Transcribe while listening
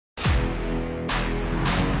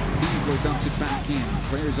Michael dumps it back in.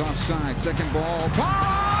 Players offside. Second ball.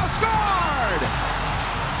 Para scored!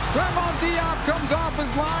 Clement Diop comes off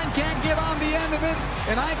his line. Can't get on the end of it.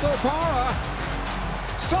 And Iko Para,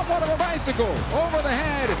 somewhat of a bicycle, over the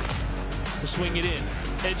head. To swing it in.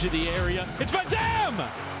 Edge of the area. It's Van Dam!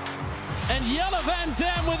 And Jelle Van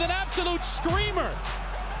Dam with an absolute screamer.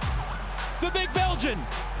 The big Belgian.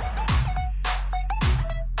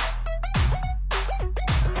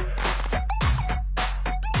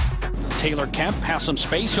 Taylor Kemp has some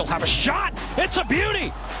space. He'll have a shot. It's a beauty.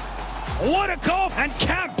 What a goal. And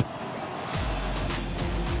Kemp.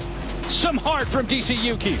 Some heart from DC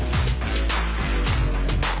Yuki.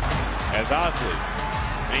 As Osley.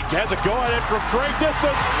 He has a go at it from great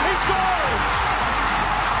distance. He scores!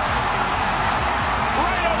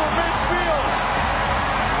 Right over midfield.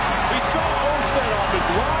 He saw Olstead off his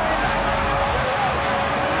line.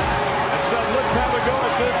 And said, let's have a go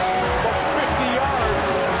at this from 50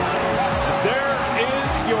 yards. There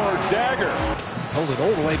is your dagger. Hold it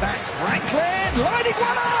all the way back. Franklin lighting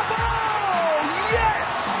one up. Oh, yes!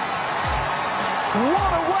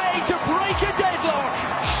 What a way to break a deadlock.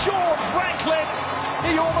 Sean Franklin,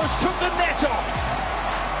 he almost took the net off.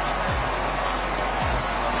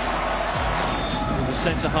 The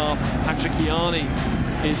centre half, Patrick Iani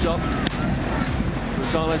is up.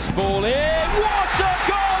 Rosales ball in. What a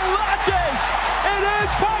goal that is! It is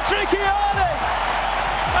Patrick Iani.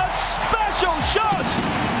 A special shot,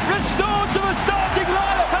 restored to the starting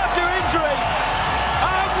lineup after injury.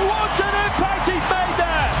 And what an impact he's made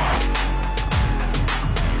there!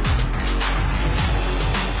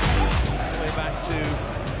 Way back to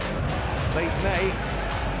late May.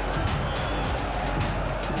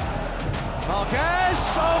 Marquez,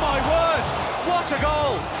 oh my word, what a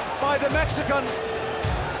goal by the Mexican.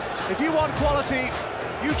 If you want quality,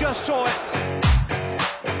 you just saw it.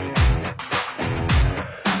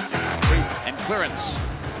 Clearance.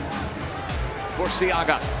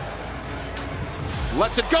 Burciaga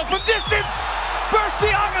lets it go from distance.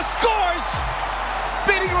 Burciaga scores,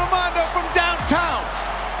 beating Romando from downtown.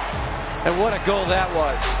 And what a goal that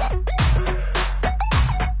was.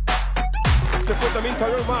 Se fue también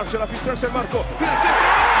Tyrell Marshall a filtrarse el marco. ¡Mira el centro!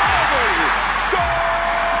 ¡Gol!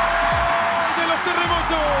 ¡Gol de los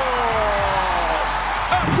terremotos!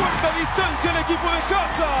 A corta distancia el equipo de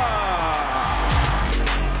casa.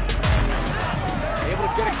 Able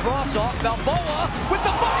to get a cross off. Balboa with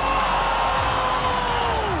the ball!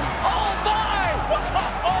 Oh my!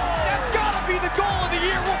 That's got to be the goal of the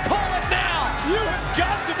year. We'll call it now. You have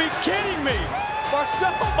got to be kidding me!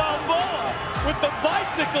 Marcelo Balboa with the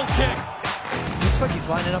bicycle kick. Looks like he's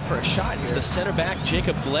lining up for a shot here. It's the center back,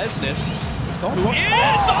 Jacob Glesnes. He's going for it.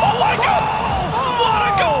 Yes! Oh my God! What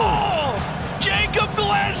a goal! Jacob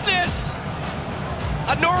Glesnes,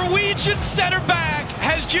 a Norwegian center back,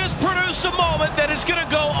 has just produced a moment that is going to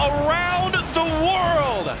go around the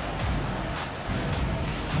world.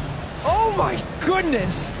 Oh my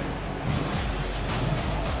goodness!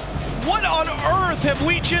 What on earth have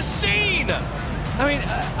we just seen? I mean,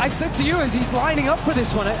 I said to you as he's lining up for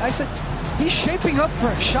this one, I said, he's shaping up for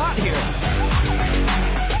a shot here.